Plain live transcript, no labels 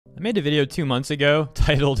I made a video 2 months ago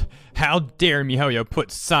titled, How Dare MiHoYo Put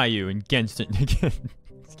Sayu in Genshin...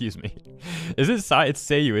 Excuse me. Is it Sai? It's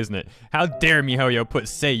Seiyu, isn't it? How dare MiHoYo put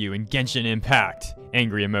Seiyu in Genshin Impact?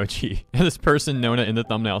 Angry emoji. And this person, Nona, in the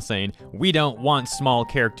thumbnail saying, we don't want small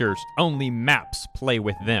characters, only maps, play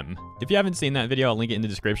with them. If you haven't seen that video, I'll link it in the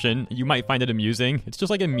description. You might find it amusing. It's just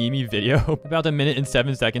like a meme video, about 1 minute and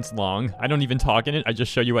 7 seconds long. I don't even talk in it, I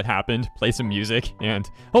just show you what happened, play some music, and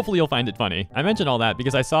hopefully you'll find it funny. I mentioned all that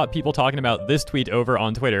because I saw people talking about this tweet over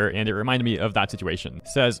on Twitter, and it reminded me of that situation. It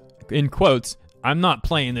says, in quotes, I'm not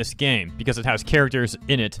playing this game because it has characters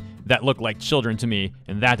in it that look like children to me,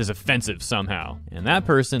 and that is offensive somehow. And that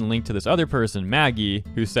person linked to this other person, Maggie,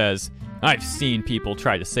 who says, I've seen people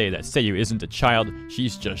try to say that Seiyu isn't a child,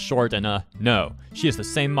 she's just short and no. She is the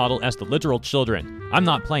same model as the literal children. I'm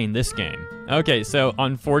not playing this game. Okay, so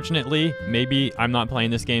unfortunately, maybe I'm not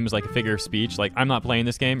playing this game as like a figure of speech. Like, I'm not playing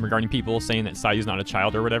this game regarding people saying that Sayu's not a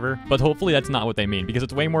child or whatever. But hopefully that's not what they mean, because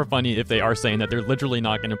it's way more funny if they are saying that they're literally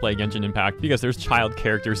not going to play Genshin Impact because there's child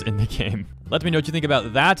characters in the game. Let me know what you think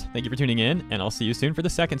about that. Thank you for tuning in, and I'll see you soon for the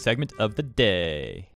second segment of the day.